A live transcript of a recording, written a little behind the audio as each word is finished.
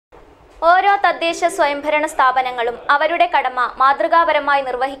ഓരോ തദ്ദേശ സ്വയംഭരണ സ്ഥാപനങ്ങളും അവരുടെ കടമ മാതൃകാപരമായി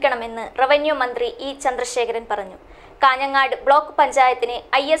നിർവഹിക്കണമെന്ന് റവന്യൂ മന്ത്രി ഇ ചന്ദ്രശേഖരൻ പറഞ്ഞു. കാഞ്ഞങ്ങാട് ബ്ലോക്ക് പഞ്ചായത്തിന്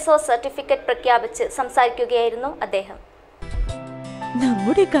ISO സർട്ടിഫിക്കറ്റ് പ്രഖ്യാപിച്ച് സംസാരിക്കുകയായിരുന്നു അദ്ദേഹം.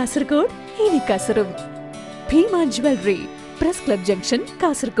 നമ്മുടെ കാസർഗോഡ് ഇനി കസറും. Bhima jewellery, press club junction,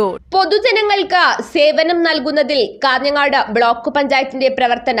 Kasaragod. പൊതുജനങ്ങൾക്ക് സേവനം നൽകുന്നതിൽ കാഞ്ഞങ്ങാട് ബ്ലോക്ക് പഞ്ചായത്തിന്റെ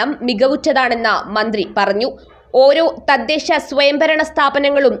പ്രവർത്തനം മികവുറ്റതാണെന്ന് മന്ത്രി പറഞ്ഞു. ഓരോ തദ്ദേശ സ്വയംഭരണ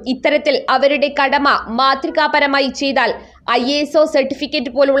സ്ഥാപനങ്ങളും ഇത്തരത്തിൽ അവരുടെ കടമ മാതൃകാപരമായി ചെയ്താൽ ISO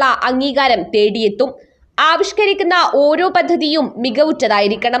സർട്ടിഫിക്കറ്റ് പോലുള്ള അംഗീകാരം തേടിയെത്തും. ആവിഷ്കരിക്കുന്ന ഓരോ പദ്ധതിയും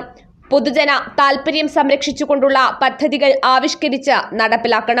മികവുറ്റതായിരിക്കണം. പൊതുജന താൽപര്യം സംരക്ഷിച്ചുകൊണ്ടുള്ള പദ്ധതികൾ ആവിഷ്കരിച്ച്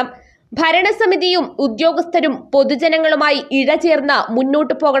നടപ്പിലാക്കണം. ഭരണസമിതിയും ഉദ്യോഗസ്ഥരും പൊതുജനങ്ങളുമായി ഇഴചേർന്ന്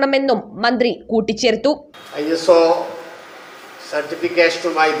മുന്നോട്ടു പോകണമെന്നും മന്ത്രി കൂട്ടിച്ചേർത്തു. ISO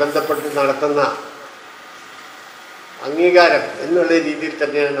സർട്ടിഫിക്കേഷനുമായി ബന്ധപ്പെട്ട് നടത്തുന്ന അംഗീകാരം എന്നുള്ള രീതിയിൽ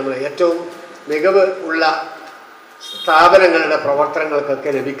തന്നെയാണ് നമ്മൾ ഏറ്റവും മികവ് ഉള്ള സ്ഥാപനങ്ങളുടെ പ്രവർത്തനങ്ങൾക്കൊക്കെ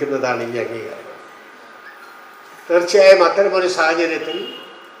ലഭിക്കുന്നതാണ് ഈ അംഗീകാരം. തീർച്ചയായും അത്തരമൊരു സാഹചര്യത്തിൽ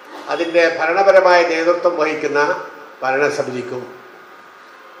അതിൻ്റെ ഭരണപരമായ നേതൃത്വം വഹിക്കുന്ന ഭരണസമിതിക്കും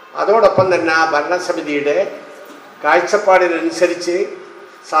അതോടൊപ്പം തന്നെ ആ ഭരണസമിതിയുടെ കാഴ്ചപ്പാടിനനുസരിച്ച്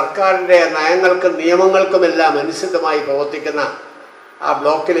സർക്കാരിൻ്റെ നയങ്ങൾക്കും നിയമങ്ങൾക്കുമെല്ലാം അനുസൃതമായി പ്രവർത്തിക്കുന്ന ആ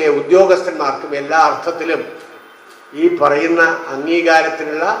ബ്ലോക്കിലെ ഉദ്യോഗസ്ഥന്മാർക്കും എല്ലാ അർത്ഥത്തിലും ഈ പറയുന്ന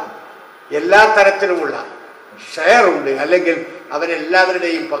അംഗീകാരത്തിനുള്ള എല്ലാ തരത്തിലുമുള്ള ഷെയർ ഉണ്ട്, അല്ലെങ്കിൽ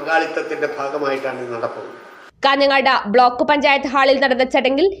അവരെല്ലാവരുടെയും പങ്കാളിത്തത്തിന്റെ ഭാഗമായിട്ടാണ് ഇത് നടക്കുന്നത്. കാഞ്ഞങ്ങാട് ബ്ലോക്ക് പഞ്ചായത്ത് ഹാളിൽ നടന്ന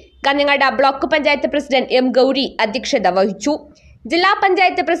ചടങ്ങിൽ Kanhangad block panchayat president M Gauri അധ്യക്ഷത വഹിച്ചു. ജില്ലാ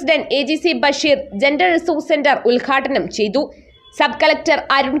panchayat president AGC Basheer gender resource centre ഉദ്ഘാടനം ചെയ്തു. Sub collector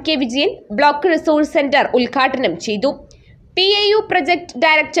Arun K Vijayan block resource centre ഉദ്ഘാടനം ചെയ്തു. PAU project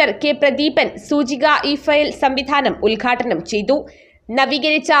director K Pradeepan സൂചിക ഫയൽ സംവിധാനം ഉദ്ഘാടനം ചെയ്തു.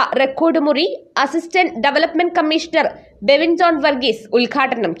 നവീകരിച്ച റെക്കോർഡ് മുറി assistant development commissioner Bevin John Varghese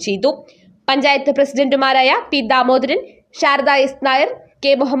ഉദ്ഘാടനം ചെയ്തു. പഞ്ചായത്ത് പ്രസിഡന്റുമാരായ P Damodaran, Sharada S Nair,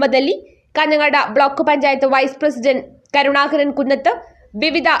 K Muhammad Ali, Kanhangad block panchayat vice president Karunakaran കുന്നത്ത്,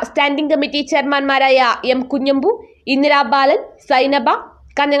 വിവിധ standing committee ചെയർമാൻമാരായ M Kunhambu, Indira ബാലൻ, Zainaba,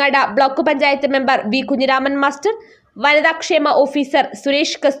 Kanhangad block panchayat member B Kunhiraman master, വനിതാക്ഷേമ officer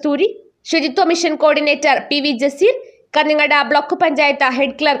Suresh കസ്തൂരി, ശുചിത്വ mission coordinator PV Jaseer, Kanhangad block panchayat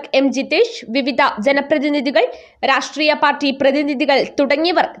head clerk M Jithesh, വിവിധ ജനപ്രതിനിധികൾ, രാഷ്ട്രീയ പാർട്ടി പ്രതിനിധികൾ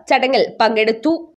തുടങ്ങിയവർ ചടങ്ങിൽ പങ്കെടുത്തു.